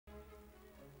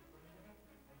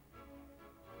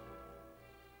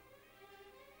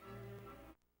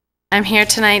I'm here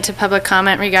tonight to public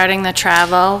comment regarding the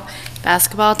travel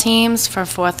basketball teams for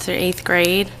 4th through 8th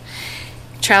grade.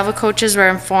 Travel coaches were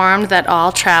informed that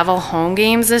all travel home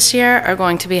games this year are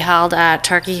going to be held at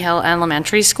Turkey Hill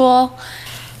Elementary School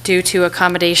due to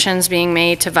accommodations being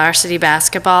made to varsity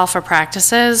basketball for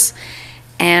practices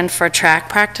and for track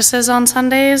practices on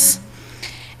Sundays.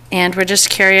 And we're just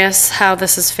curious how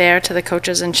this is fair to the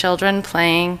coaches and children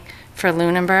playing for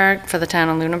Lunenburg, for the town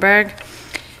of Lunenburg.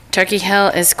 Turkey Hill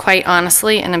is quite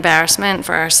honestly an embarrassment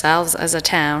for ourselves as a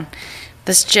town.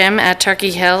 This gym at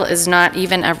Turkey Hill is not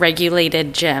even a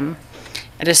regulated gym.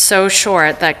 It is so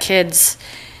short that kids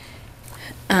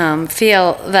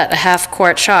feel that a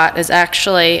half-court shot is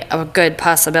actually a good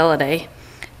possibility.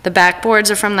 The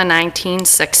backboards are from the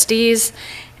 1960s,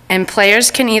 and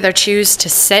players can either choose to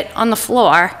sit on the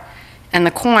floor in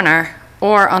the corner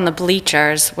or on the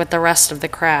bleachers with the rest of the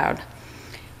crowd.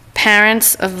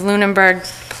 Parents of Lunenburg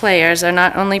players are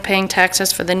not only paying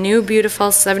taxes for the new beautiful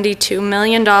 $72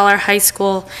 million high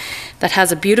school that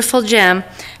has a beautiful gym,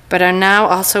 but are now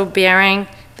also bearing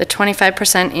the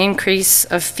 25% increase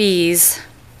of fees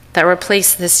that were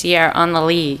placed this year on the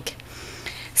league.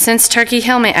 Since Turkey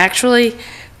Hill may actually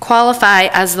qualify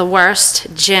as the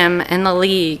worst gym in the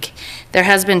league, there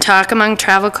has been talk among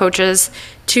travel coaches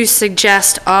to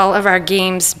suggest all of our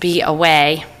games be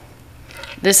away.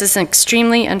 This is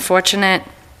extremely unfortunate.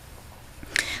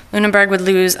 Lunenburg would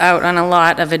lose out on a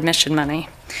lot of admission money.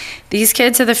 These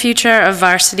kids are the future of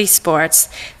varsity sports.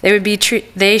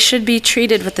 They should be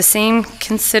treated with the same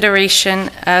consideration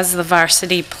as the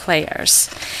varsity players.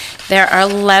 There are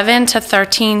 11 to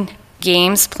 13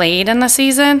 games played in the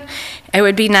season. It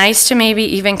would be nice to maybe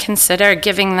even consider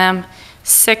giving them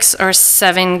 6 or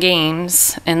 7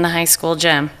 games in the high school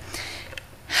gym.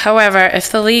 However,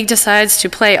 if the league decides to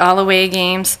play all away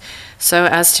games so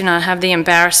as to not have the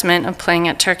embarrassment of playing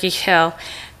at Turkey Hill,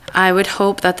 I would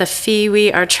hope that the fee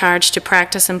we are charged to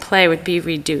practice and play would be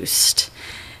reduced.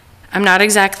 I'm not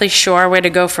exactly sure where to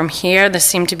go from here. This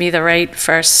seemed to be the right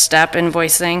first step in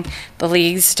voicing the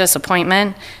league's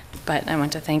disappointment, but I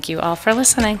want to thank you all for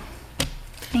listening.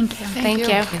 Thank you. Thank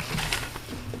you.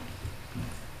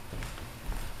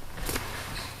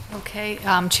 Okay,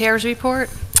 chair's report.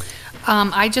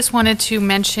 I just wanted to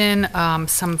mention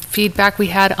some feedback we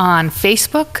had on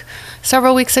Facebook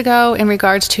several weeks ago in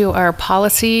regards to our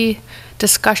policy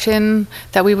discussion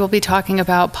that we will be talking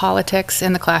about politics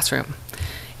in the classroom.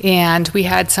 And we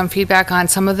had some feedback on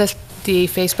some of the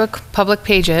Facebook public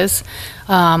pages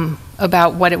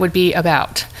about what it would be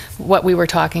about, what we were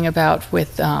talking about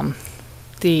with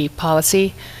the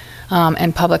policy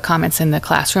and public comments in the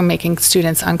classroom, making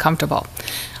students uncomfortable.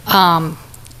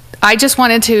 I just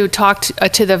wanted to talk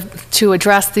to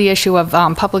address the issue of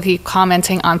publicly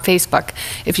commenting on Facebook.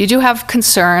 If you do have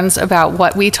concerns about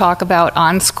what we talk about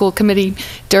on school committee,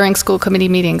 during school committee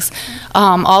meetings,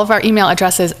 all of our email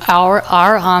addresses are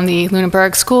on the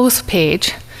Lunenburg Schools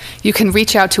page. You can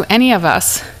reach out to any of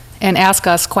us and ask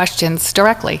us questions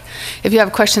directly. If you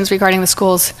have questions regarding the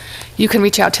schools, you can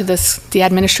reach out to the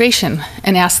administration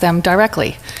and ask them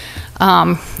directly.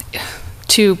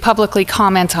 To publicly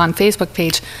comment on Facebook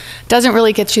page doesn't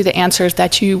really get you the answers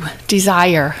that you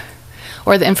desire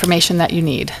or the information that you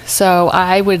need. So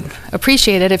I would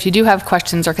appreciate it if you do have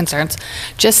questions or concerns,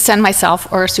 just send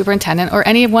myself or a superintendent or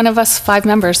any one of us 5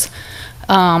 members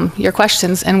your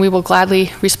questions and we will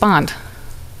gladly respond.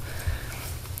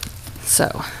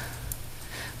 So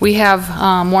we have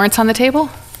warrants on the table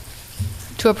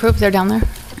to approve. They're down there?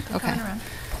 Okay.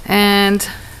 And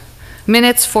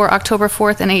minutes for October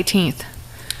 4th and 18th.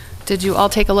 Did you all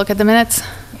take a look at the minutes?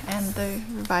 And the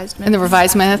revised minutes. And the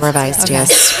revised minutes? Revised, okay.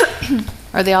 Yes.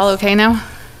 Are they all okay now?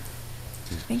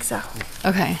 I think so.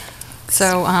 Okay.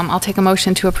 So I'll take a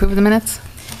motion to approve the minutes.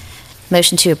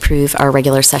 Motion to approve our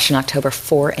regular session October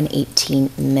 4 and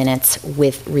 18 minutes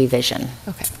with revision.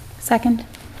 Okay. Second.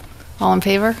 All in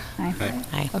favor? Aye.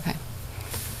 Aye. Okay.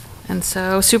 And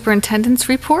so superintendent's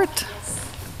report?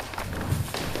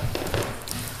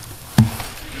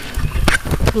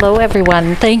 Hello,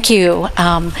 everyone. Thank you.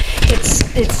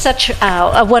 It's such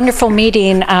a wonderful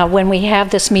meeting when we have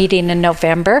this meeting in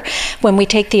November, when we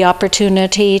take the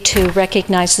opportunity to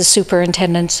recognize the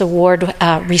Superintendent's Award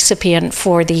recipient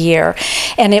for the year.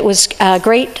 And it was a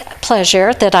great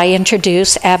pleasure that I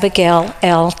introduce Abigail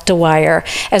L. Dwyer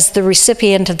as the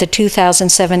recipient of the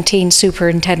 2017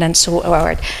 Superintendent's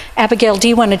Award. Abigail, do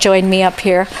you want to join me up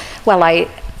here while I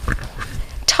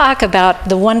talk about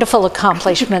the wonderful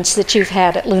accomplishments that you've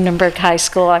had at Lunenburg High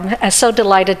School. I'm so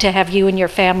delighted to have you and your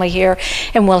family here,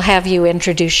 and we'll have you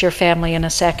introduce your family in a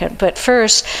second. But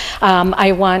first,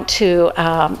 I want to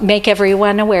make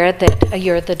everyone aware that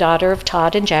you're the daughter of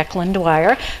Todd and Jacqueline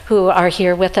Dwyer, who are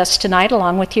here with us tonight,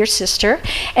 along with your sister.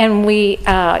 And we,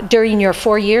 during your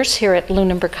 4 years here at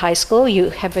Lunenburg High School,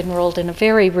 you have enrolled in a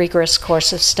very rigorous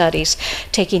course of studies,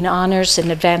 taking honors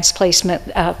and advanced placement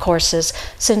courses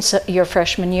since your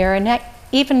freshman year, and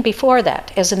even before that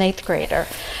as an 8th grader.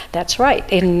 That's right,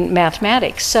 in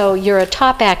mathematics. So you're a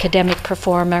top academic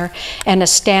performer and a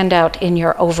standout in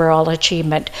your overall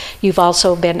achievement. You've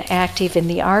also been active in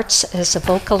the arts as a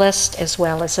vocalist as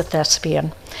well as a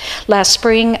thespian. Last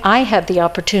spring, I had the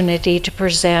opportunity to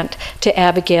present to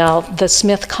Abigail the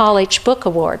Smith College Book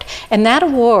Award, and that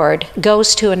award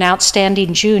goes to an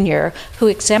outstanding junior who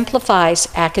exemplifies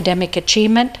academic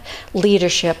achievement,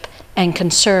 leadership, and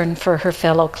concern for her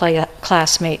fellow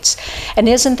classmates. And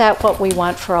isn't that what we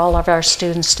want for all of our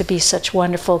students, to be such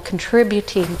wonderful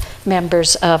contributing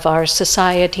members of our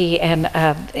society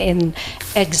and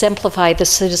exemplify the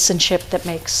citizenship that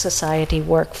makes society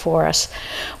work for us?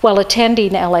 While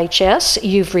attending LHS,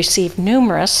 you've received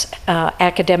numerous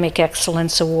academic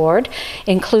excellence awards,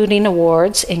 including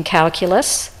awards in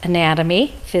calculus,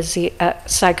 anatomy,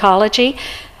 psychology,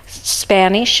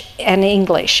 Spanish, and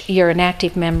English. You're an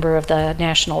active member of the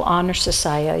National Honor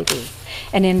Society.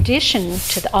 And in addition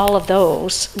to all of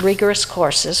those rigorous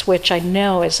courses, which I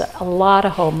know is a lot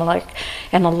of homework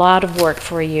and a lot of work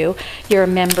for you, you're a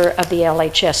member of the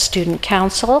LHS Student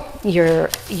Council,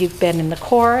 you've been in the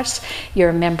chorus, you're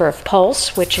a member of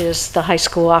Pulse, which is the high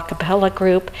school a cappella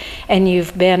group, and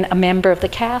you've been a member of the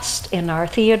cast in our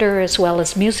theater as well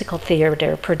as musical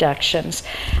theater productions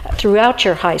throughout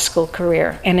your high school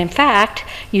career. And in fact,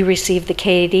 you received the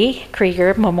Katie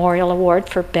Krieger Memorial Award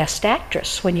for Best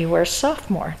Actress when you were a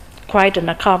sophomore. Quite an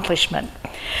accomplishment.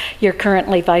 You're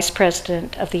currently vice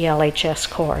president of the LHS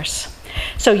course.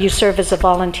 So you serve as a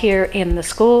volunteer in the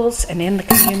schools and in the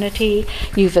community.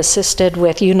 You've assisted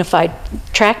with Unified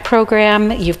Track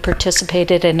program. You've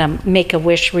participated in a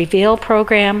Make-A-Wish Reveal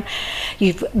program.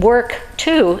 You've worked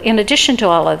too, in addition to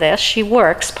all of this, she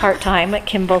works part-time at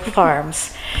Kimball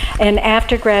Farms. And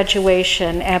after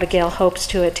graduation, Abigail hopes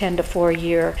to attend a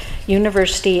 4-year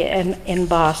university in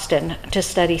Boston to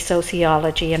study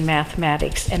sociology and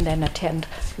mathematics and then attend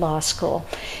law school.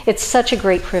 It's such a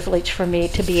great privilege for me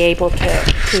to be able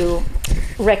to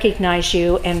recognize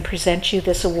you and present you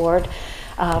this award,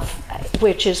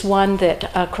 which is one that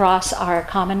across our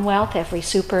Commonwealth, every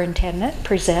superintendent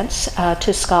presents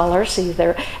to scholars,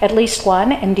 either at least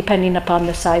one, and depending upon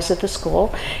the size of the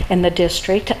school and the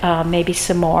district, maybe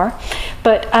some more.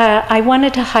 But I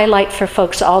wanted to highlight for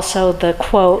folks also the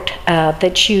quote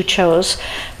that you chose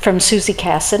from Susie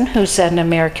Casson, who's an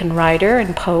American writer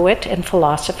and poet and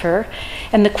philosopher.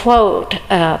 And the quote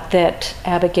that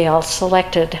Abigail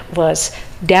selected was,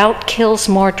 "Doubt kills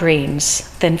more dreams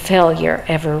than failure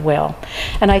ever will."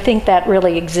 And I think that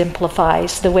really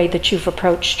exemplifies the way that you've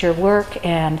approached your work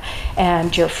and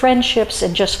your friendships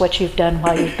and just what you've done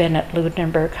while you've been at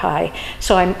Lunenburg High.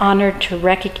 So I'm honored to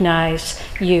recognize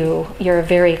you. You're a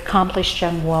very accomplished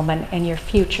young woman and your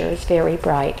future is very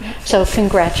bright. So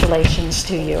congratulations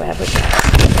to you, Abigail.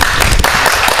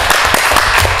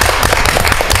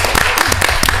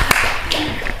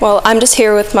 Well, I'm just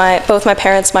here with both my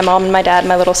parents, my mom and my dad,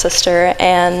 my little sister,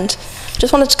 and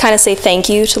just wanted to kind of say thank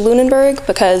you to Lunenburg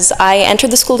because I entered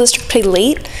the school district pretty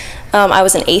late. I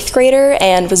was an 8th grader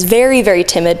and was very, very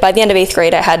timid. By the end of 8th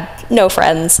grade, I had no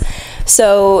friends.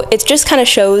 So it just kind of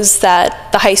shows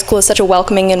that the high school is such a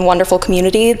welcoming and wonderful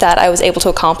community that I was able to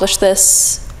accomplish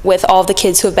this with all of the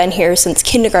kids who have been here since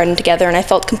kindergarten together, and I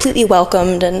felt completely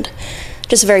welcomed and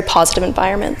just a very positive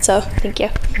environment. So thank you.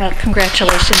 Well,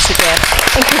 congratulations again.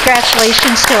 And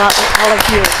congratulations to all of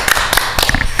you.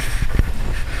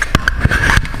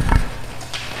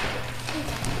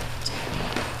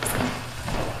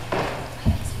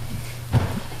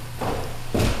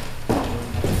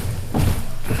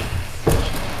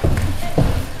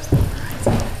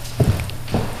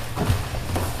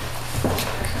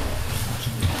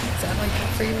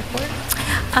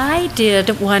 I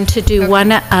did want to do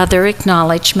one other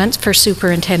acknowledgement for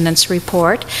Superintendent's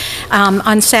report.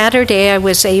 On Saturday, I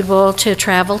was able to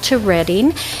travel to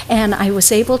Reading, and I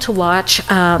was able to watch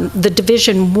the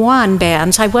Division I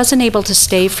bands. I wasn't able to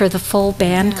stay for the full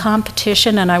band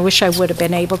competition, and I wish I would have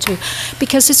been able to,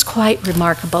 because it's quite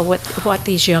remarkable what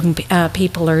these young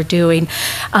people are doing.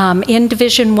 In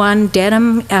Division I,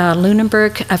 Dedham,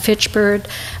 Lunenburg, Fitchburg,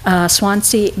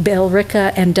 Swansea,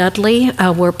 Billerica, and Dudley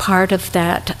were part of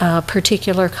that that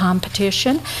particular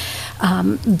competition.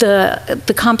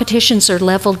 The competitions are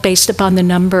leveled based upon the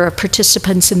number of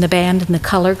participants in the band and the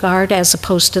color guard as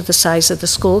opposed to the size of the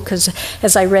school, because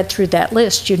as I read through that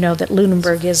list, you know that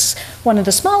Lunenburg is one of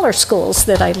the smaller schools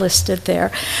that I listed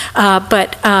there.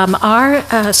 But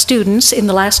our students in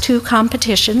the last 2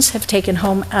 competitions have taken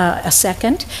home a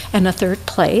second and a third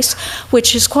place,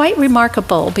 which is quite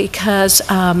remarkable because,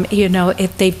 you know,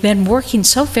 they've been working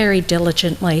so very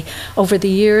diligently over the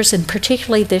years, and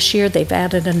particularly this year they've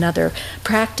added another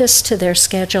practice to their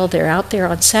schedule. They're out there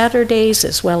on Saturdays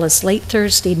as well as late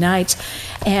Thursday nights,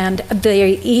 and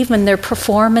their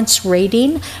performance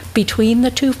rating between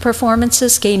the 2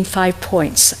 performances gained 5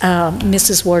 points.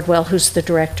 Mrs. Wardwell, who's the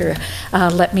director,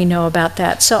 let me know about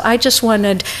that. So I just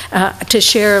wanted to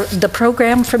share the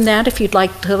program from that if you'd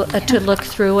like to look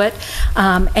through it,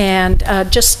 and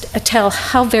just tell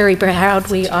how very proud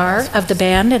we are of the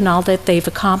band and all that they've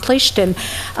accomplished. And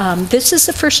this is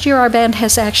the first year our band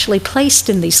has actually placed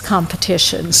in these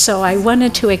competitions. So I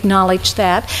wanted to acknowledge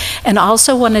that, and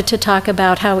also wanted to talk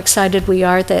about how excited we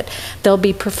are that they'll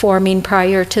be performing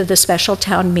prior to the special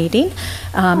town meeting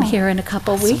here in a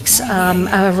couple weeks.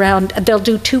 They'll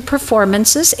do 2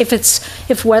 performances.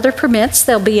 If weather permits,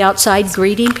 they'll be outside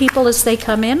greeting people as they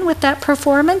come in with that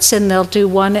performance, and they'll do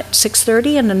one at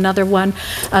 6:30 and another one.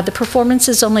 The performance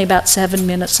is only about 7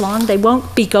 minutes long. They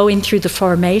won't be going through the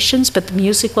formations, but the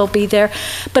music will be there.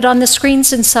 But on the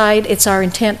screens inside, it's our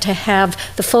intent to have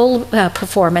the full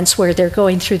performance where they're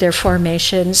going through their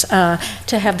formations,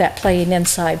 to have that playing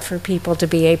inside for people to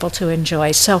be able to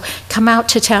enjoy. So come out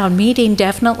to town meeting,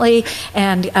 definitely,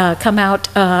 and come out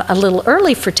a little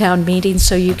early for town meeting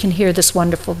so you can hear this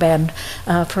wonderful band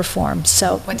perform.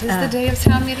 So What is the day of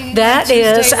town meeting again? that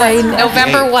is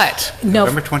November what?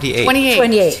 November 28th.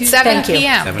 28th. 7 Thank you.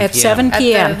 p.m. At 7 At the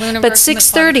p.m. Lunenburg But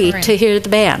 6:30 Metropolitan to hear the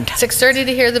band. 6:30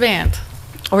 to hear the band.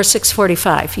 Or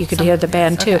 6:45, you could hear the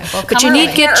band too. Okay. Well, But come you need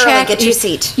to early. get Early, checked. get your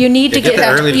seat. You need to Yeah, get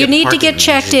there early to you get need to parking. get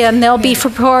checked in. They'll be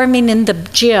performing in the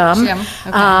gym.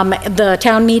 Okay. The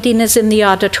town meeting is in the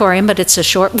auditorium, but it's a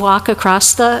short walk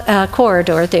across the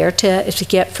corridor there to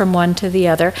get from one to the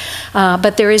other.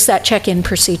 But there is that check-in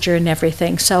procedure and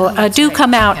everything. So do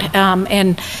come out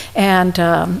and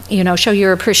you know, show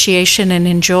your appreciation and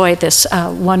enjoy this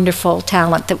wonderful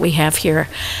talent that we have here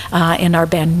in our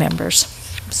band members.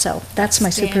 So that's my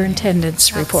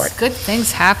superintendent's report. Good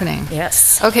things happening.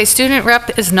 Yes. Okay, student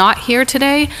rep is not here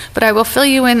today, but I will fill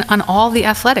you in on all the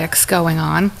athletics going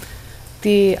on.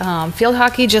 The field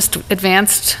hockey just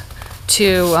advanced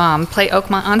to play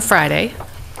Oakmont on Friday.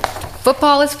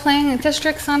 Football is playing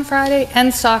districts on Friday,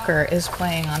 and soccer is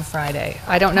playing on Friday.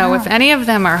 I don't know if any of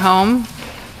them are home,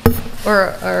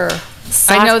 or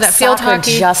I know that field Soccer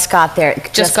hockey just got there.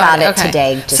 Just got it okay.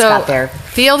 today. Just So, got there.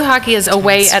 Field hockey is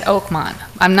away at Oakmont.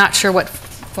 I'm not sure what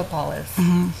football is,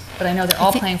 but I know they're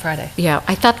all playing Friday. Yeah,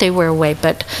 I thought they were away,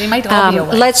 but They might all be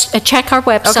away. let's check our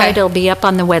website. Okay. It'll be up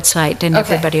on the website, and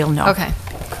Okay. everybody will know. Okay.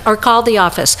 Or call the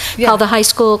office. Yeah. Call the high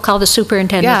school, call the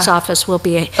superintendent's Yeah. office. We'll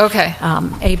be Okay.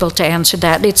 able to answer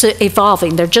that. It's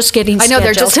evolving. They're just getting I know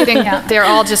they're just scheduled. getting, they're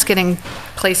all just getting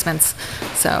placements,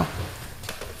 so.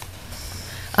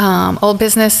 Old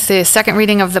business, the second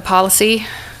reading of the policy,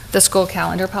 the school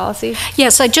calendar policy.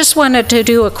 Yes, I just wanted to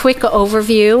do a quick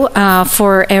overview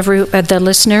for the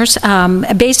listeners.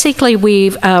 Basically,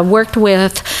 we've worked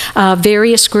with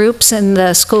various groups in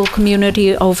the school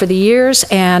community over the years,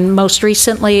 and most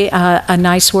recently, a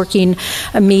nice working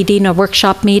meeting, a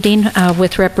workshop meeting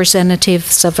with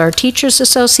representatives of our Teachers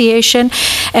Association,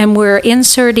 and we're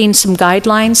inserting some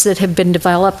guidelines that have been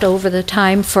developed over the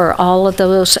time for all of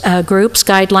those groups,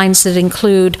 guidelines that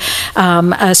include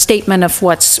a statement of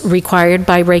what's required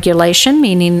by regulation,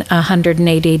 meaning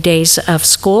 180 days of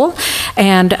school.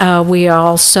 And we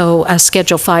also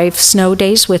schedule 5 snow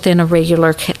days within a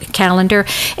regular calendar.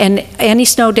 And any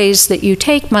snow days that you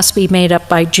take must be made up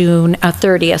by June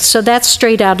 30th. So that's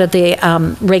straight out of the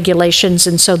regulations,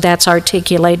 and so that's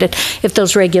articulated. If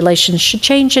those regulations should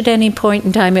change at any point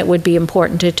in time, it would be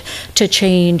important to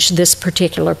change this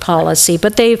particular policy.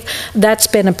 But that's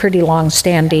been a pretty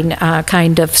long-standing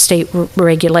kind of state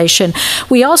regulation.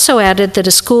 We also added that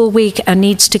a school week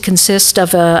needs to consist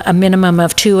of a minimum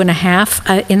of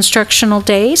 2.5 instructional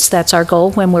days. That's our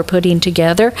goal when we're putting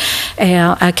together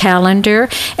a calendar.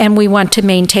 And we want to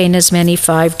maintain as many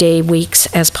 5-day weeks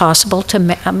as possible to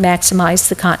maximize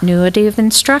the continuity of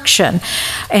instruction.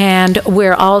 And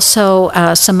we're also,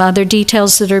 some other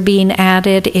details that are being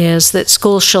added is that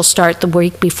schools shall start the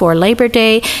week before Labor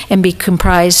Day and be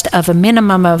comprised of a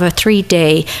minimum of a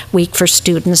 3-day week for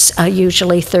students,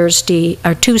 usually Tuesday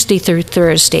Tuesday through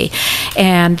Thursday.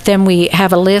 And then we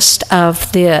have a list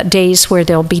of the days where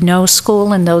there'll be no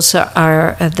school, and those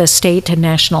are the state and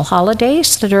national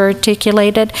holidays that are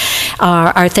articulated.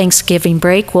 Our Thanksgiving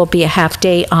break will be a half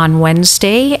day on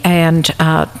Wednesday, and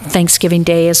Thanksgiving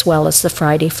Day as well as the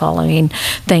Friday following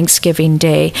Thanksgiving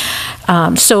Day.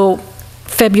 So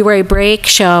February break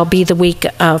shall be the week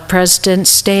of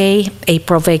President's Day.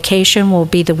 April vacation will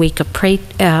be the week of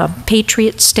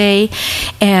Patriots' Day.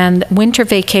 And winter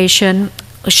vacation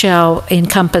shall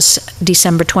encompass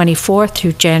December 24th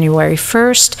through January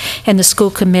 1st, and the school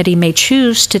committee may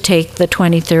choose to take the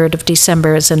 23rd of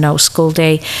December as a no-school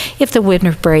day if the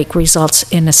winter break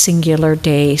results in a singular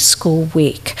day school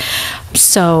week.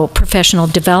 So professional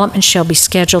development shall be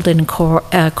scheduled in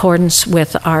accordance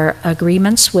with our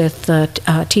agreements with the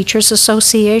Teachers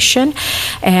Association,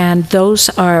 and those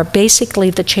are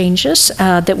basically the changes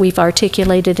that we've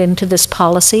articulated into this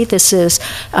policy. This is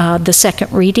the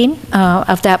second reading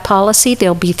of that policy.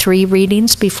 There'll be 3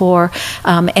 readings before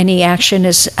any action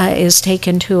is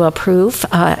taken to approve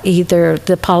either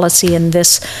the policy in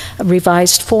this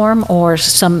revised form or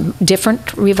some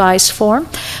different revised form.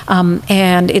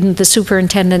 And in the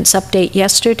superintendent's update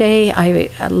yesterday,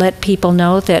 I let people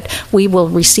know that we will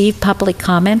receive public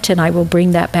comment, and I will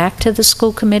bring that back to the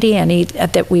school committee, any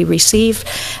that we receive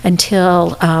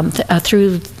until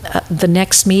through the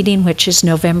next meeting, which is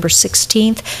November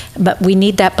 16th. But we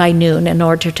need that by noon in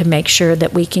order to make sure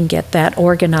that we can get that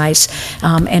organized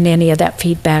and any of that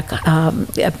feedback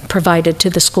provided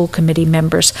to the school committee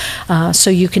members.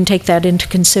 So you can take that into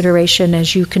consideration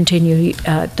as you continue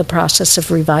the process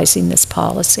of revising this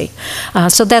policy.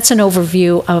 So that's an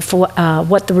overview of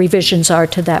what the revisions are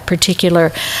to that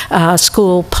particular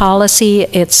school policy.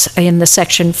 It's in the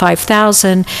section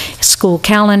 5000 school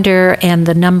calendar, and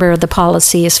the number of the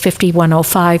policy is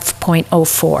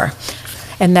 5105.04.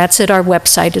 And that's at our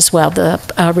website as well. The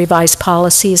revised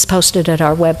policy is posted at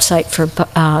our website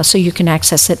so you can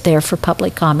access it there for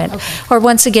public comment. Okay. Or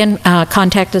once again,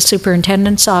 contact the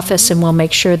superintendent's office, and we'll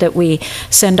make sure that we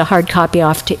send a hard copy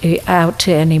out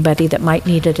to anybody that might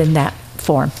need it in that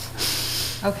form.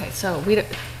 Okay, so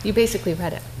you basically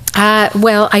read it.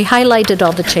 Well, I highlighted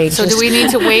all the changes. So do we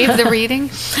need to waive the reading?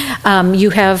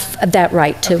 You have that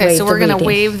right to waive the reading. Okay, so we're going to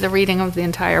waive the reading of the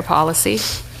entire policy.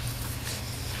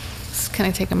 Can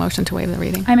I take a motion to waive the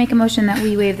reading? I make a motion that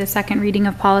we waive the second reading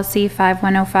of policy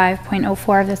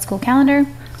 5105.04 of the school calendar.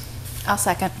 I'll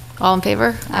second. All in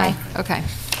favor? Aye. Okay.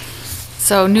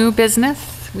 So new business,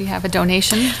 we have a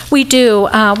donation. We do.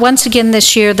 Once again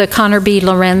this year, the Connor B.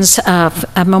 Lorenz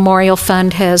Memorial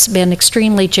Fund has been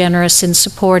extremely generous in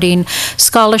supporting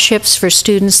scholarships for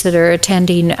students that are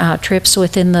attending trips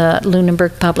within the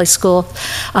Lunenburg Public School.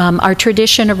 Our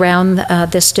tradition around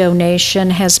this donation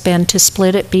has been to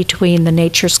split it between the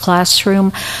Nature's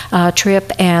Classroom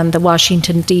trip and the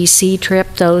Washington, D.C.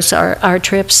 trip. Those are our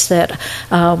trips that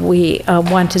we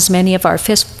want as many of our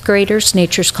 5th graders,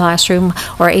 Nature's Classroom,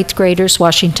 or 8th graders,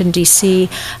 Washington, D.C.,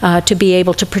 to be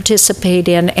able to participate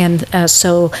in. And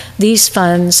so these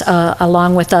funds,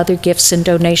 along with other gifts and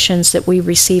donations that we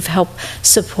receive, help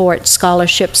support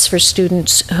scholarships for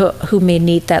students who may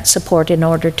need that support in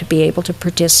order to be able to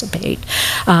participate.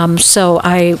 So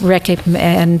I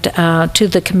recommend to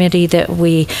the committee that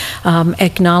we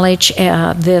acknowledge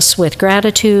this with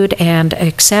gratitude and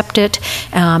accept it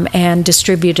and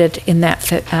distribute it in that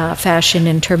fashion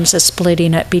in terms of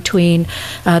splitting it between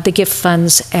the gift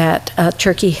funds at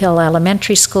Turkey Hill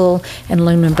Elementary School and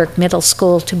Lunenburg Middle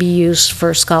School to be used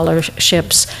for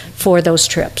scholarships for those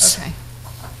trips. Okay.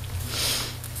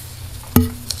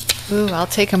 Ooh, I'll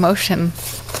take a motion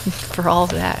for all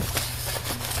of that.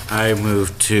 I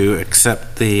move to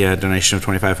accept the donation of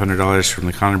 $2,500 from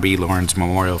the Connor B. Lawrence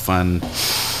Memorial Fund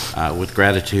with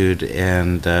gratitude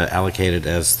and allocate it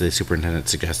as the superintendent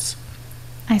suggests.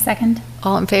 I second.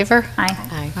 All in favor? Aye.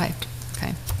 Aye. Aye.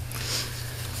 Okay.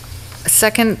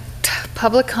 Second,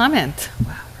 public comment.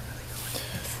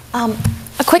 Wow.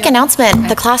 A quick announcement,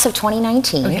 the class of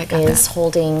 2019 Okay, is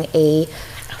holding a,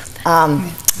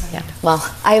 well,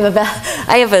 I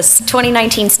have a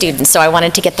 2019 student, so I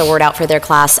wanted to get the word out for their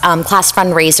class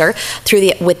fundraiser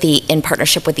in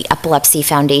partnership with the Epilepsy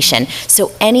Foundation.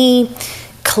 So any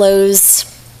clothes,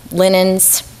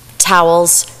 linens,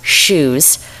 towels,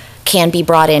 shoes can be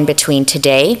brought in between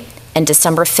today and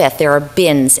December 5th. There are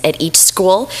bins at each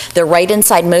school. They're right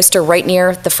inside, most are right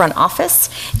near the front office,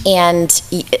 and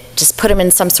just put them in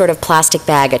some sort of plastic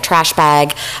bag, a trash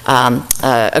bag,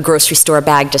 a grocery store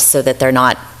bag, just so that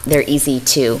they're easy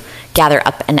to gather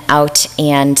up and out,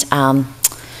 and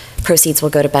proceeds will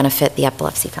go to benefit the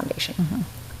Epilepsy Foundation.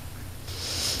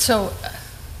 So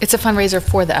It's a fundraiser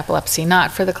for the epilepsy,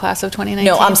 not for the class of 2019?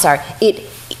 No, I'm sorry.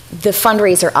 The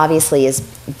fundraiser obviously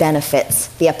benefits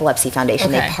the Epilepsy Foundation.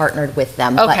 Okay. They partnered with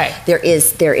them. Okay. But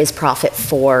there is profit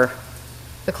for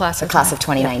The class the of class of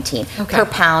 2019. Okay. Per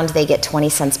pound, they get 20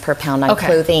 cents per pound on Okay.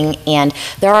 clothing, and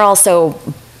there are also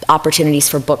opportunities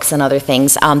for books and other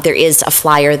things. There is a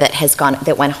flyer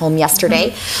that went home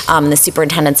yesterday, the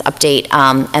superintendent's update,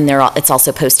 and it's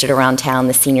also posted around town,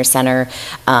 the senior center,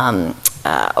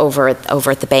 over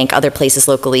at the bank, other places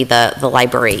locally, the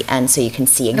library, and so you can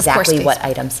see And of course,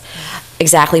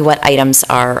 exactly what items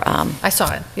are. I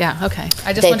saw it, yeah, okay.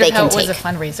 I just They wondered how can it was a take.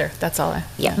 fundraiser, that's all.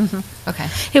 Yeah. Okay.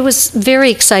 It was very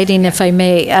exciting, if I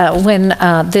may, when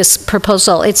this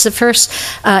proposal, it's the first,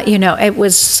 it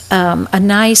was a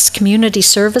nice community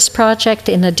service project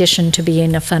in addition to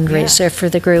being a fundraiser for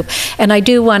the group. And I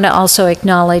do want to also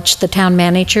acknowledge the town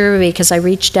manager, because I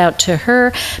reached out to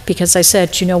her because I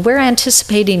said, we're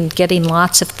anticipating getting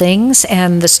lots of things,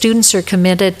 and the students are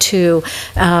committed to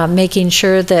making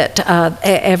sure that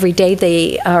every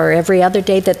day every other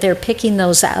day that they're picking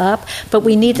those up, but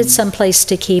we needed some place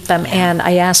to keep them. And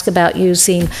I asked about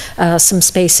using some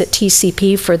space at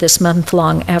TCP for this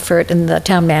month-long effort, and the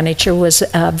town manager was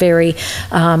very,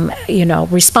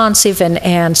 responsive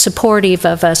and supportive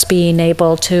of us being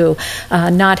able to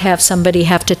not have somebody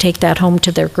have to take that home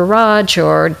to their garage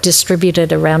or distribute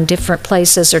it around different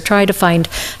places or try to find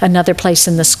another place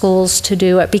in the schools to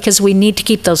do it, because we need to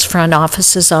keep those front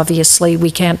offices. Obviously, we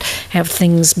can't have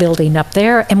things building up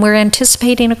there, and we're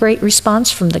anticipating a great response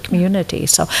from the community.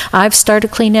 So I've started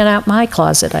cleaning out my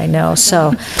closet, I know.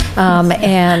 So,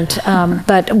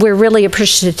 but we're really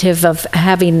appreciative of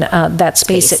having that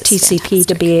space at TCP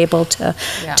to be able to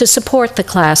support the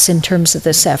class in terms of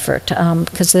this effort,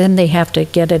 because then they have to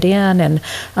get it in, and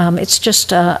it's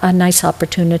just a nice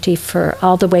opportunity for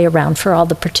all the way around for all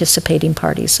the participating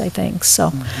parties, I think.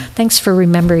 So, thanks for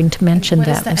remembering to mention What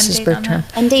is that, the end Mrs. date on Bertrand.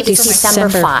 End date is December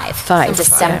 5.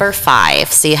 December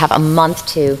 5. So you have a month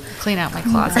to Clean out my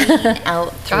closet. out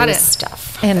Got through it.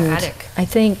 stuff. And Attic. I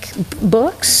think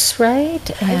books, right?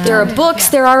 There are books,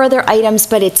 there are other items,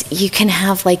 but you can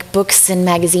have like books and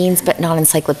magazines, but not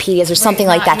encyclopedias or something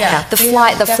like that. yeah.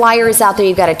 The flyer is out there,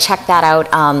 you've got to check that out.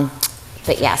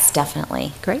 But yes,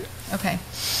 definitely. Great. Okay.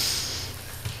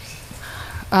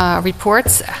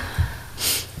 Reports,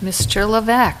 Mr.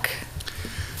 Levesque.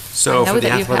 So I know for the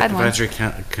that you've had Athletic one.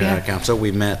 Advisory Council,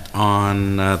 we met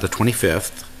on the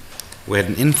 25th. We had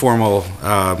an informal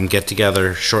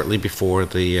get-together shortly before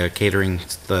the catering,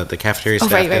 the cafeteria Oh,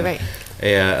 staff. right.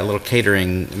 had a little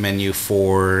catering menu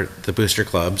for the booster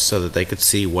clubs so that they could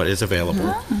see what is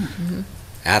available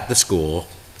at the school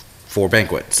for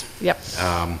banquets. Yep.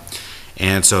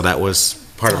 And so that was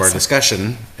part of our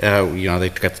discussion. They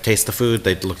got to taste the food,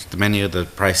 they looked at the menu, the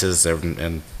prices,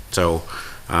 and so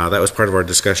that was part of our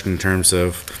discussion in terms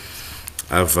of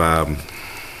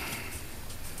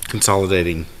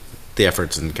consolidating the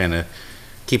efforts and kind of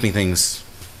keeping things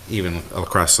even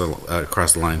across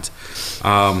the lines.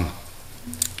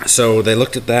 So they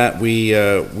looked at that. We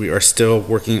are still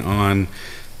working on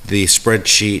the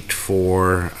spreadsheet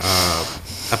for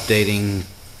updating.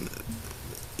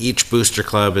 Each booster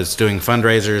club is doing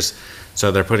fundraisers,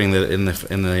 so they're putting it in the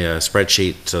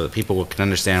spreadsheet so that people can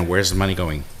understand where's the money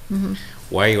going.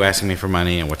 Why are you asking me for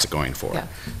money and what's it going for? Yeah.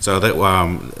 So that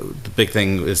the big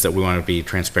thing is that we want to be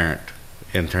transparent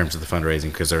in terms of the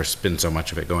fundraising because there's been so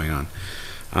much of it going on.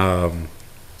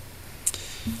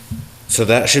 So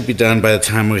that should be done by the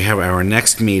time we have our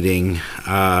next meeting.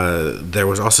 There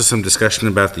was also some discussion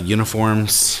about the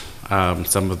uniforms.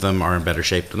 Some of them are in better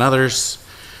shape than others.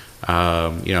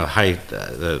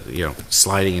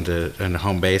 Sliding into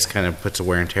home base kind of puts a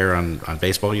wear and tear on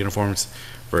baseball uniforms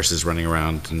versus running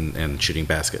around and shooting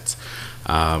baskets.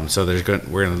 So we're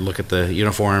going to look at the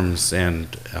uniforms and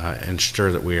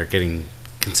ensure that we are getting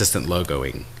consistent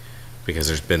logoing because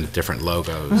there's been different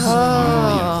logos on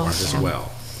the uniforms as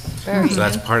well. So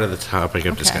that's part of the topic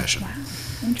of discussion.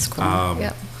 That's cool.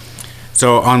 Yep.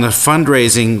 So on the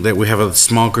fundraising, that we have a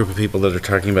small group of people that are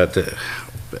talking about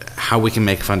how we can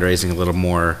make fundraising a little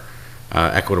more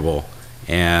equitable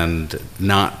and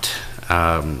not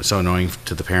so annoying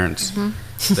to the parents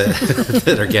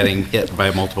that are getting hit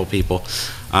by multiple people.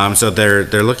 So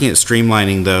they're looking at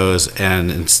streamlining those,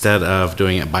 and instead of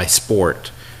doing it by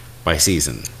sport, by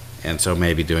season. And so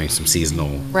maybe doing some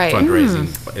seasonal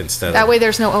fundraising instead. That way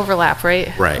there's no overlap,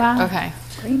 right? Right. Wow. Okay.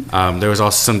 There was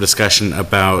also some discussion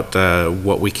about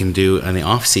what we can do in the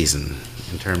off season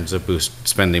in terms of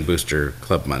spending booster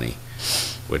club money,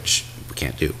 which we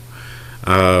can't do.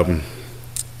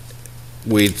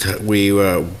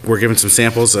 we're given some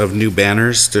samples of new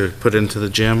banners to put into the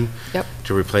gym. Yep.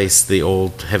 To replace the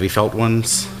old heavy felt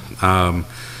ones.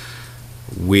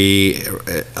 We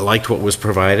liked what was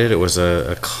provided. It was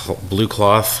a blue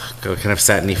cloth, kind of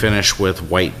satiny finish with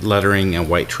white lettering and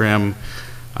white trim.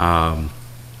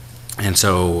 And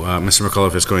so Mr.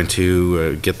 McAuliffe is going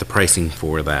to get the pricing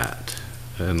for that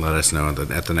and let us know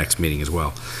at the next meeting as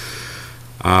well.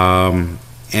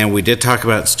 And we did talk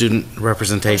about student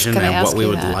representation Gonna and ask what we you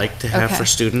would that. like to have Okay. for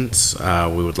students.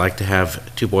 We would like to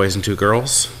have 2 boys and 2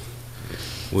 girls.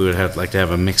 We would like to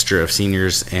have a mixture of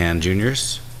seniors and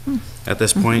juniors at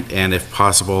this point, and if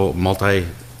possible,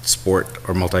 multi-sport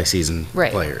or multi-season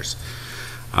Right. players.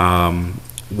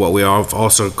 What we are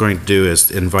also going to do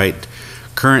is invite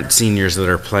current seniors that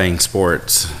are playing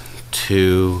sports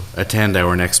to attend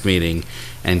our next meeting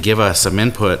and give us some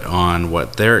input on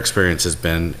what their experience has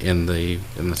been in the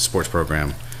sports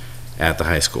program at the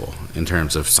high school in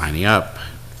terms of signing up,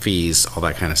 fees, all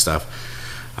that kind of stuff,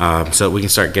 so that we can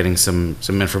start getting some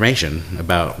information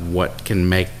about what can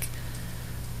make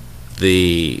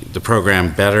the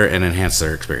program better and enhance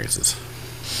their experiences.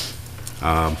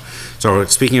 So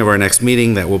speaking of our next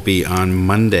meeting, that will be on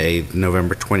Monday,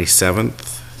 November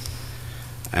 27th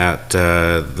at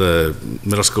the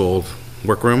middle school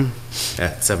workroom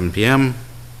at 7 p.m.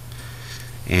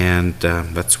 And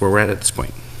that's where we're at this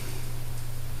point.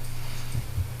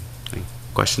 Any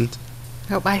questions?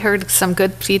 Oh, I heard some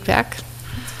good feedback.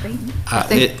 I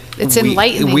think it's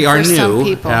enlightening we are for some new,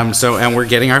 people. and we're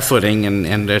getting our footing,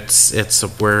 and it's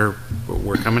we're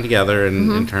coming together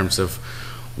Mm-hmm. in terms of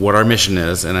what our mission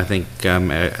is. And I think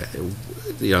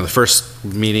the first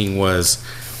meeting was,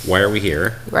 why are we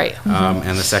here? Right.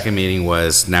 And the second meeting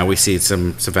was, now we see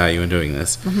some value in doing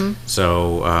this. Mm-hmm.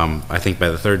 So I think by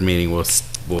the third meeting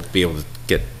we'll be able to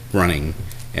get running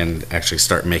and actually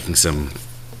start making some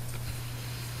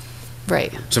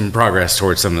Right. progress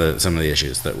towards some of the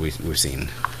issues that we've seen.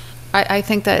 I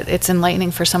think that it's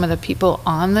enlightening for some of the people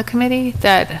on the committee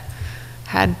that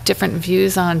had different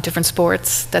views on different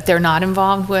sports that they're not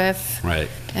involved with. Right.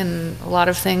 And a lot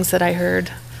of things that I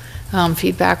heard,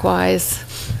 feedback-wise.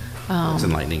 It's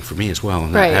enlightening for me as well,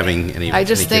 not Right. having any. I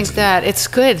just any think kids that it's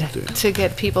good to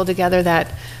get people together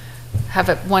that have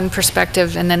one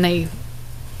perspective and then they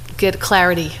get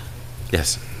clarity.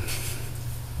 Yes.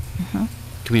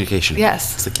 Communication.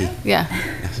 Yes. That's the key. Yeah.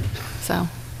 So,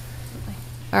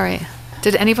 all right.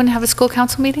 Did anyone have a school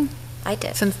council meeting? I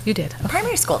did. Since you did. Okay.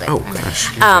 Primary school did. Oh, gosh.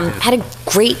 Had a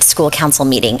great school council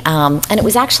meeting, and it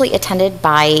was actually attended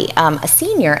by a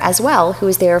senior as well, who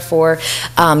was there for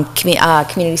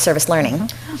community service learning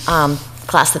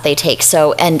class that they take.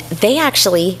 So, and they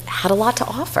actually had a lot to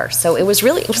offer. So it was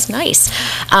nice.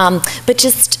 But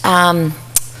just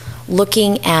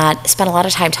spent a lot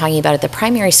of time talking about it. The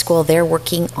primary school, they're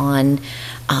working on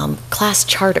class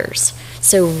charters.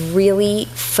 So really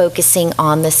focusing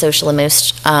on the social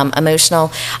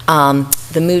emotional,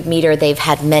 the mood meter. They've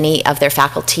had many of their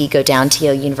faculty go down to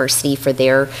Yale University for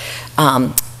their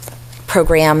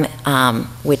program,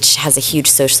 which has a huge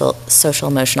social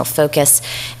emotional focus,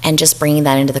 and just bringing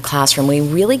that into the classroom. We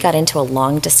really got into a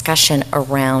long discussion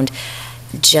around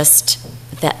just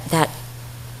that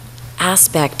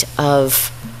aspect of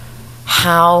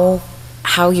how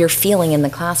you're feeling in the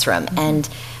classroom. And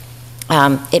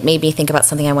it made me think about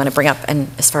something I want to bring up, and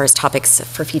as far as topics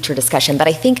for future discussion. But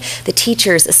I think the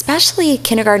teachers, especially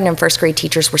kindergarten and first grade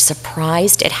teachers, were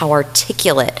surprised at how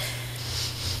articulate,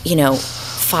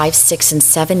 5, 6, and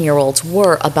 7-year-olds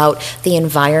were about the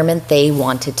environment they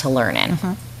wanted to learn in.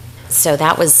 So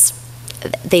that was,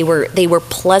 they were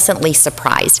pleasantly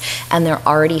surprised, and they're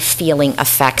already feeling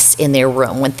effects in their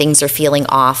room. When things are feeling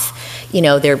off,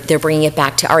 they're bringing it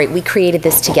back to, all right, we created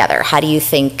this together. How do you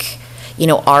think,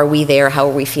 are we there? How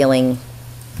are we feeling?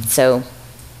 So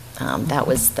that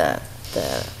was the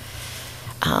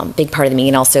big part of the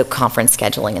meeting. Also conference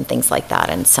scheduling and things like that,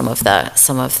 and some of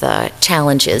the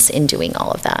challenges in doing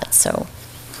all of that. So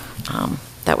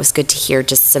that was good to hear,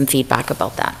 just some feedback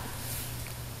about that.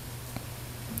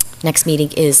 Next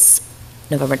meeting is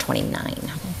November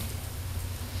 29.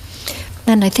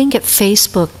 And I think at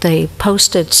Facebook, they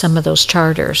posted some of those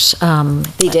charters.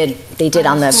 They did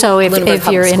on the So if Lunenburg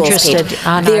Public you're Schools interested page.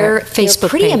 on they're, our Facebook they're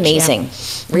pretty page, yeah. amazing,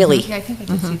 really. Yeah, I think I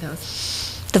did see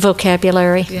those. The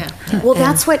vocabulary. Yeah. Well,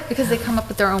 that's what. Because they come up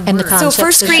with their own And the words. So concepts,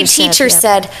 first as grade you said, teacher yeah.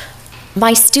 said,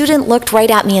 my student looked right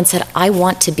at me and said, I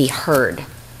want to be heard.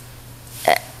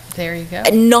 There you go.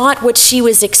 Not what she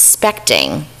was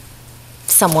expecting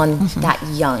someone that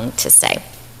young to say.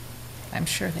 I'm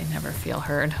sure they never feel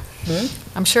heard.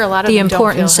 I'm sure a lot of The them don't feel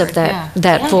importance of heard.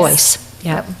 that Yeah. voice.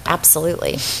 Yeah.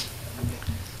 Absolutely.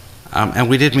 And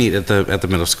we did meet at the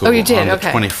middle school Oh, you did? on the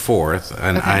Okay. 24th,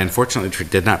 and Okay. I unfortunately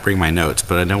did not bring my notes,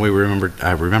 but I know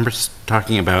I remember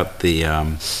talking about the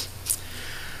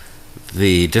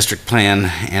district plan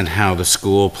and how the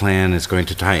school plan is going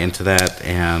to tie into that,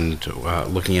 and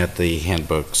looking at the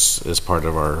handbooks as part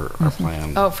of our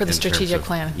plan. Oh, for the in terms strategic of-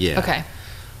 plan? Yeah. Okay.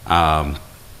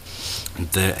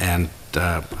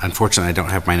 Unfortunately, I don't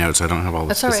have my notes. I don't have all the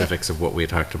That's all right. specifics of what we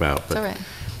talked about. That's all right.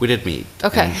 We did meet.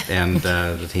 Okay. And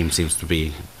the team seems to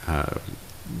be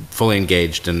fully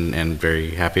engaged and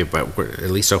very happy about,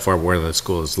 at least so far, where the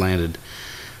school has landed.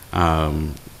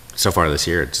 So far this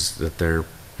year, it's that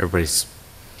everybody's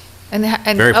And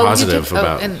very oh, you positive did- oh,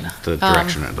 about and, the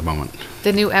direction at the moment.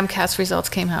 The new MCAS results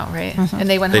came out, right? And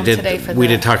they went They home today did. for We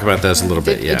the. did talk about those a little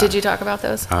bit. Yeah. Did you talk about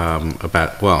those? And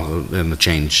the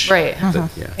change. Right.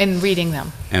 Yeah. In reading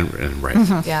them, And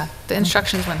right. yeah. The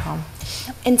instructions went home.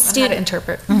 And On how to student,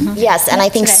 interpret. yes, and I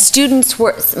think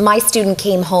Today. my student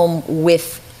came home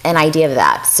with an idea of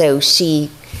that. So she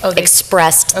Oh, they-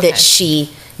 expressed okay. that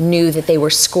she knew that they were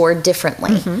scored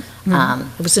differently.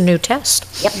 It was a new test.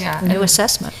 Yep. Yeah. A new and-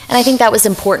 assessment. And I think that was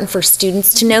important for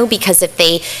students to know, because if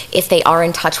they are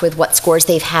in touch with what scores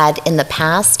they've had in the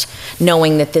past,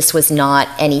 knowing that this was not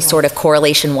any sort of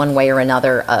correlation one way or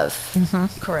another of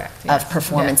Correct. of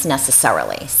performance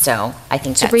necessarily. So I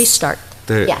think It's a that's restart.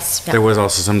 Yes. There was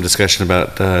also some discussion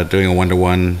about doing a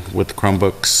one-to-one with the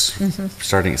Chromebooks,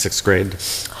 starting at 6th grade,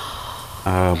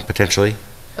 potentially.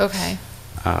 Okay.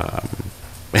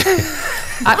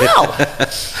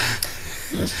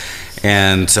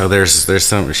 And so there's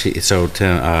some, they're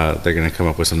going to come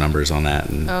up with some numbers on that.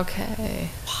 And, Okay.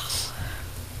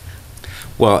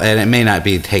 well, and it may not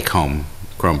be take-home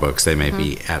Chromebooks, they may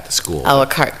be at the school. Oh, a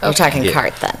cart. We're Okay. talking Yeah.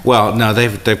 cart then. Well, no,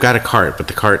 they've got a cart, but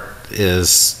the cart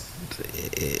is,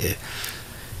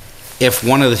 if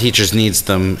one of the teachers needs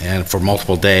them and for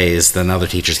multiple days, then other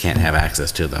teachers can't have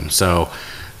access to them. So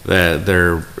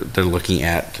they're looking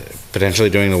at potentially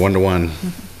doing the one-to-one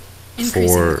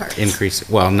for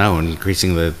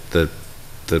increasing the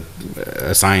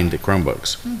assigned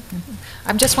Chromebooks.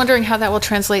 I'm just wondering how that will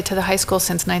translate to the high school,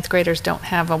 since ninth graders don't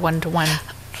have a one-to-one.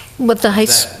 With the high,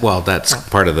 Well, that's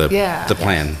part of Yeah. the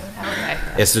plan. Okay.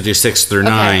 It's to do 6 through Okay,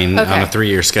 9 on okay. a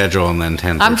 3-year schedule, and then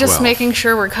 10 through 12. I'm just making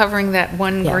sure we're covering that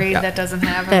one Yeah. grade Yeah. that doesn't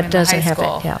have them That in the doesn't high have it,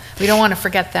 school. yeah. We don't want to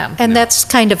forget them. and that's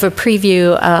kind of a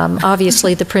preview.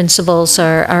 Obviously, the principals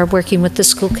are working with the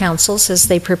school councils as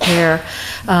they prepare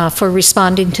for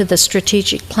responding to the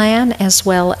strategic plan, as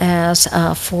well as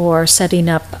for setting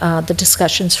up the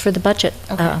discussions for the budget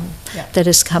Okay. Yeah. that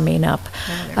is coming up.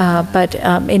 But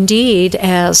indeed,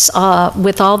 as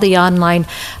with all the online,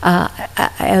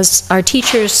 as our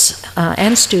teachers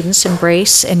and students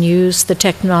embrace and use the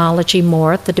technology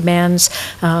more, the demands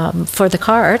for the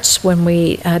carts, when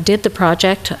we did the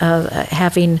project,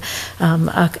 having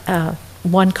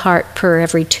one cart per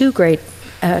every two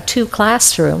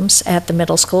classrooms at the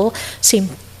middle school seemed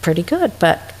pretty good,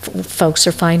 but folks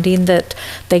are finding that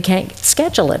they can't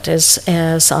schedule it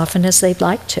as often as they'd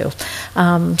like to.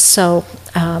 So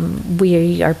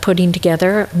we are putting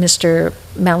together, Mr.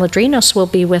 Maladrinos will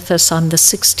be with us on the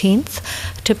 16th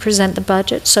to present the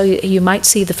budget. So you might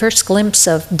see the first glimpse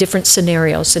of different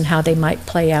scenarios and how they might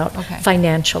play out Okay.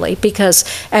 financially. Because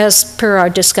as per our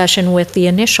discussion with the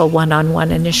initial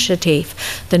one-on-one initiative,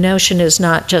 the notion is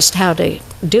not just how to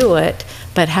do it,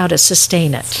 but how to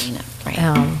sustain it. Right.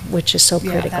 Which is so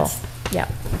Yeah, critical. that's Yeah.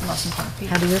 the most important piece.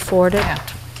 How do you afford it Yeah.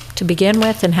 to begin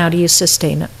with, and how do you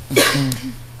sustain it?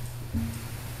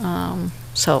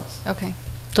 So Okay,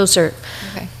 those are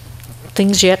okay.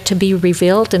 things yet to be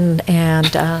revealed and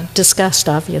discussed,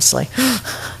 obviously.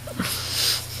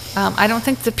 I don't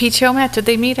think the PTO met. Did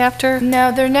they meet after?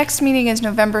 No, their next meeting is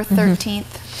November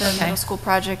 13th, the Okay. middle school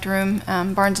project room.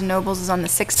 Barnes and Nobles is on the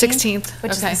 16th. 16th,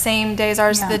 Which is okay. the same day as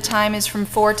ours. Yeah. The time is from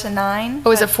 4 to 9.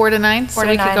 Oh, is it but- 4 to 9? 4 So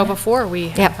to we could go 9. before we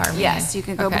have Yep. our meeting? Yes, you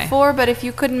can go Okay. before, but if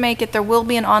you couldn't make it, there will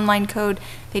be an online code.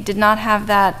 They did not have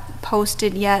that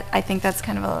posted yet. I think that's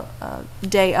kind of a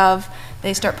day of.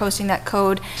 They start posting that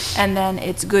code, and then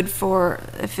it's good for,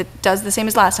 if it does the same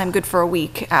as last time, good for a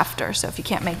week after. So if you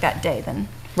can't make that day, then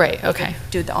Right, okay.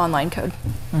 do the online code.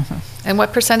 And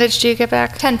what percentage do you get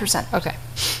back? 10%. Okay,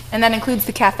 And that includes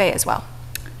the cafe as well.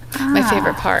 my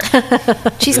favorite part.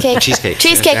 Cheesecake. Cheesecake,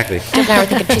 Cheesecake. exactly. Jeff and I were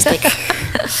thinking cheesecake.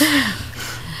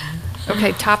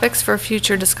 Okay, topics for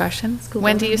future discussion.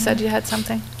 Wendy, you said you had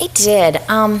something? I did.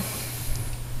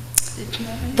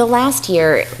 The last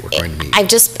year, We're going to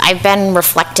meet. I've been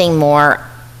reflecting more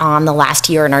on the last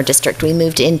year in our district. We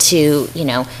moved into,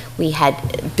 we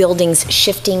had buildings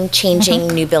shifting, changing,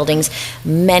 new buildings,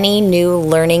 many new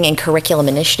learning and curriculum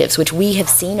initiatives, which we have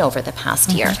seen over the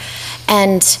past year.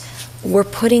 And we're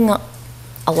putting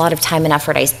a lot of time and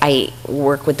effort. I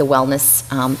work with the wellness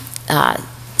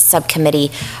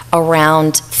subcommittee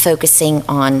around focusing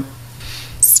on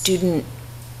student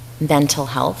mental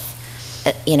health,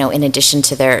 in addition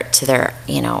to their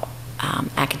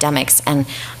academics. And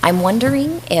I'm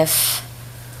wondering if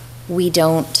we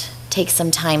don't take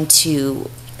some time to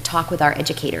talk with our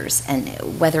educators, and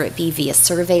whether it be via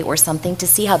survey or something, to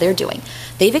see how they're doing.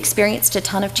 They've experienced a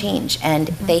ton of change, and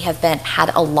they have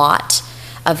had a lot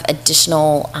of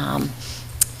additional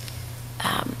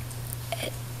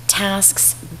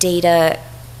tasks, data,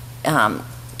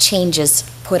 changes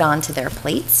put onto their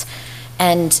plates.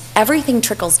 And everything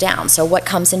trickles down. So what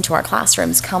comes into our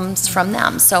classrooms comes from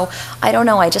them. So I don't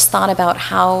know, I just thought about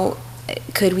how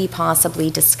could we possibly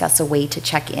discuss a way to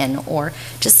check in, or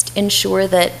just ensure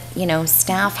that,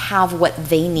 staff have what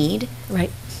they need. Right.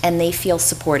 And they feel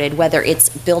supported, whether it's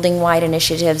building-wide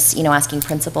initiatives, asking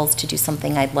principals to do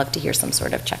something. I'd love to hear some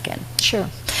sort of check-in. Sure.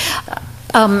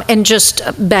 And just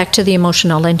back to the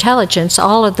emotional intelligence,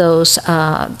 all of those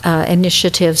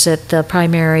initiatives at the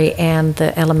primary and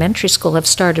the elementary school have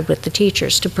started with the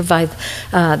teachers to provide,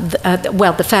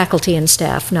 the faculty and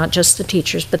staff, not just the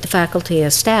teachers, but the faculty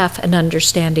and staff, an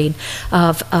understanding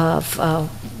of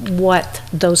what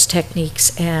those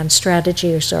techniques and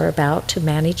strategies are about to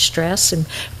manage stress and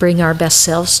bring our best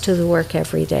selves to the work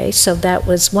every day. So that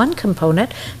was one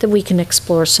component that we can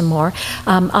explore some more.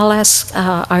 I'll ask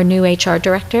our new HR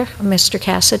director, Mr.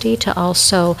 Cassidy, to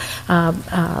also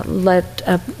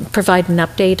provide an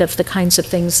update of the kinds of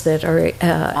things that are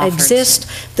exist,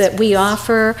 that we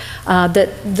offer,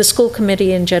 that the school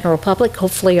committee and general public,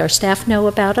 hopefully our staff know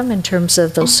about them in terms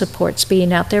of those supports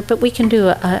being out there. But we can do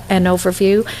an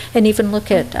overview and even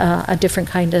look at a different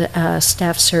kind of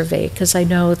staff survey, because I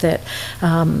know that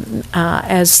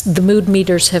as the mood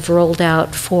meters have rolled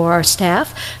out for our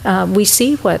staff, we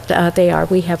see what they are.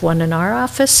 We have one in our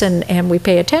office, and we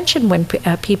pay attention when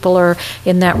people are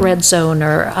in that red zone,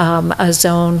 or a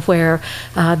zone where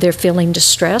they're feeling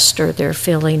distressed or they're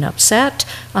feeling upset,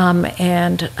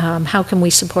 and how can we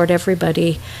support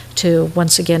everybody to,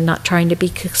 once again, not trying to be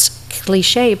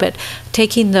cliche, but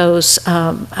taking those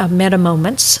meta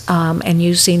moments and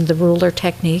using the ruler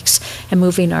techniques and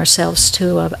moving ourselves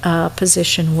to a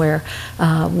position where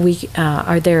we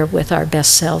are there with our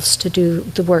best selves to do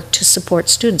the work to support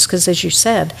students, because as you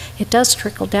said, it does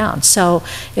trickle down. So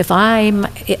if I'm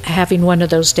having one of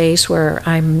those days where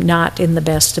I'm not in the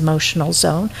best emotional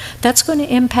zone, that's going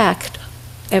to impact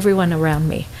everyone around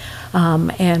me.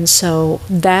 And so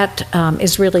that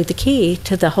is really the key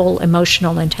to the whole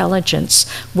emotional intelligence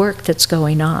work that's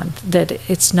going on, that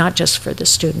it's not just for the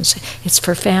students, it's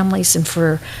for families and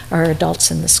for our adults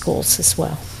in the schools as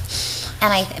well.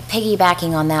 And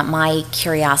piggybacking on that, my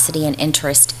curiosity and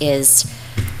interest is,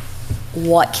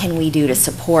 what can we do to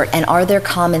support, and are there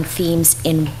common themes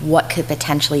in what could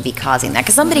potentially be causing that?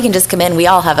 Because somebody can just come in, we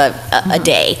all have a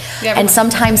day, and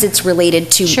sometimes it's related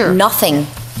to nothing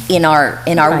in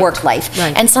our work life,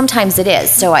 and sometimes it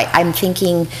is. So I'm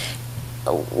thinking,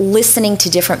 listening to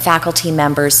different faculty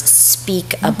members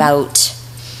speak about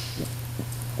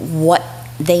what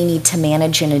they need to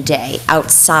manage in a day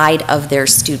outside of their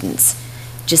students,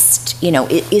 just,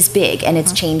 it is big, and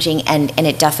it's changing, and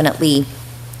it definitely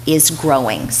is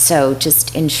growing. So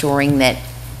just ensuring that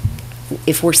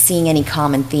if we're seeing any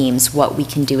common themes, what we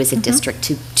can do as a district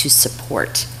to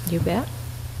support. You bet.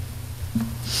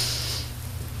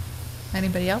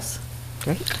 Anybody else?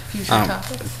 Great. Future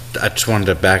topic? I just wanted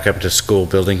to back up to school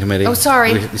building committee. Oh,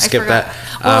 sorry. We skipped that.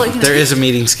 Well, there is a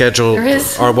meeting scheduled. There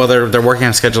is? They're working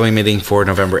on scheduling a meeting for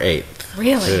November 8th.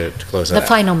 Really? To close The that.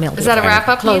 final meeting. Is that a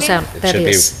wrap-up Close meeting? out. It That should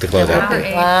is. be the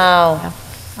closeout. Wow.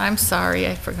 I'm sorry,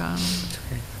 I forgot.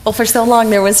 Well, for so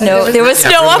long there was no update.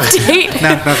 No,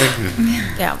 nothing.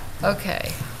 Yeah,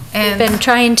 okay. We've been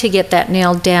trying to get that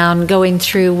nailed down, going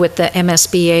through with the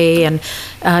MSBA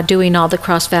and doing all the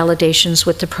cross-validations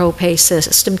with the ProPay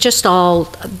system, just all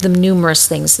the numerous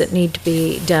things that need to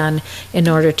be done in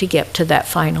order to get to that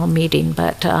final meeting.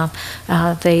 But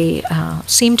they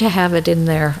seem to have it in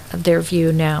their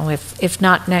view now, if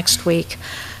not next week,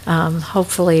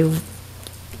 hopefully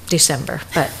December.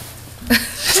 But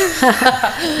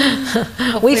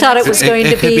we thought it was going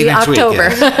to be October.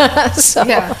 Week, yeah. So.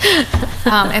 Yeah.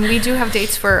 And we do have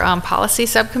dates for policy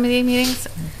subcommittee meetings.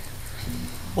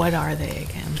 What are they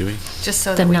again? Do we? Just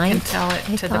so The that we can 9th, tell it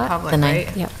I to the thought. public, The 9th.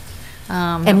 right? Yep.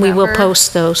 And we will November.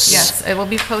 post those. Yes, it will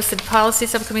be posted, policy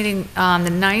subcommittee on the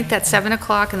 9th at 7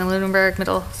 o'clock in the Lunenburg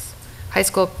Middle High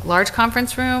School large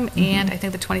conference room, and I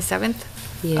think the 27th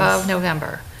of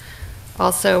November,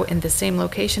 also in the same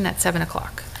location at 7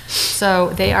 o'clock. So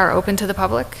they are open to the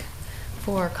public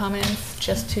for comments,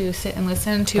 just to sit and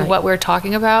listen to what we're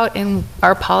talking about in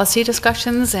our policy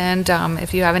discussions, and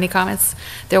if you have any comments,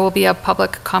 there will be a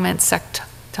public comment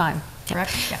time.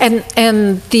 Correct? Yes.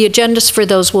 And the agendas for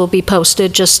those will be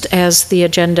posted, just as the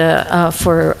agenda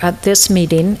for this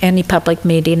meeting, any public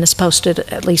meeting, is posted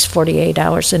at least 48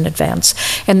 hours in advance.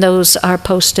 And those are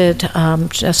posted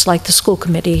just like the school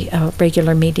committee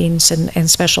regular meetings and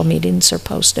special meetings are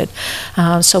posted.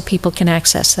 So people can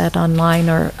access that online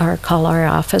or call our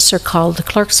office or call the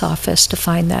clerk's office to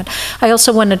find that. I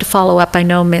also wanted to follow up. I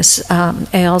know Ms.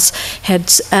 Ailes had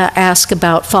asked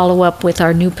about follow-up with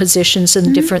our new positions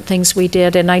and different things we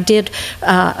did, and I did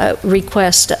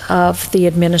request of the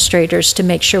administrators to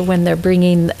make sure when they're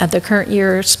bringing the current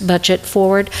year's budget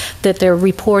forward that they're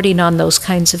reporting on those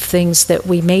kinds of things that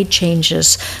we made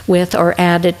changes with or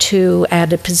added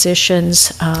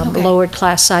positions, lowered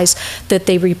class size, that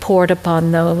they report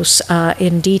upon those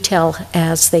in detail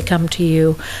as they come to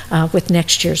you with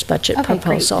next year's budget Okay, great.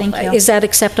 proposal. Thank you. Is that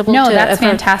acceptable? No, to that's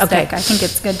everyone? fantastic. Okay. I think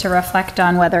it's good to reflect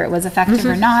on whether it was effective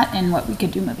or not and what we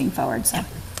could do moving forward, so.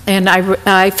 And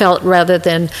I felt rather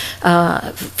than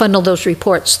funnel those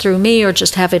reports through me or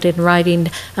just have it in writing,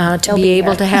 to They'll be be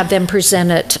able here. to have them present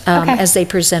it Okay. as they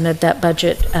presented that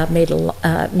budget seemed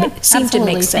to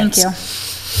Absolutely. make sense. Thank you.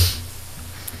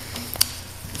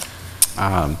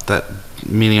 That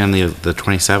meeting on the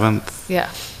 27th Yeah.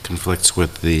 conflicts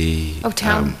with the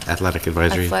Town athletic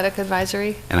advisory. Athletic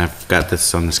advisory. And I've got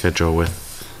this on the schedule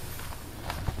with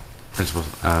Principal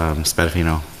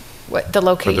Spadafino. What, the For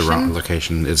location? the wrong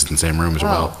location is in the same room as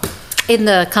well. In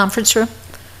the conference room?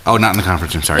 Oh, not in the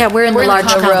conference room, sorry. Yeah, we're in the large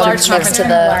conference room. next to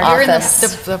the You're in office.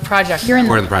 the project. You're in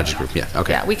We're in the project group, yeah,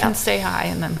 okay. Yeah, we can say hi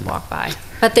and then walk by.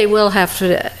 But they will have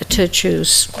to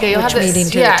choose Yeah, you'll which have meeting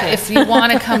to, to yeah, attend. if you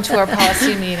want to come to our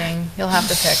policy meeting, you'll have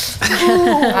to pick.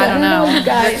 I don't know.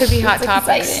 There could be hot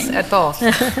topics at both.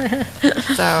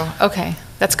 So, okay,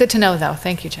 that's good to know, though.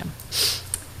 Thank you, Jim.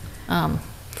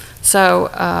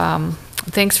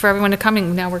 Thanks for everyone to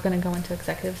coming. Now we're going to go into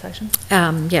executive session.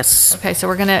 Yes. Okay, so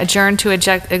we're going to adjourn to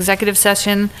executive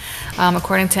session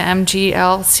according to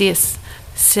MGLCSC,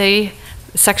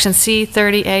 Section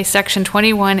C30A, Section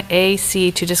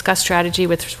 21AC, to discuss strategy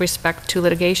with respect to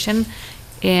litigation.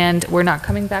 And we're not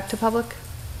coming back to public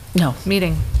No.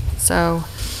 meeting. So,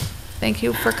 thank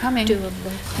you for coming.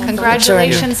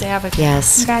 Congratulations, Abigail.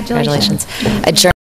 Yes. Congratulations. Adjourn.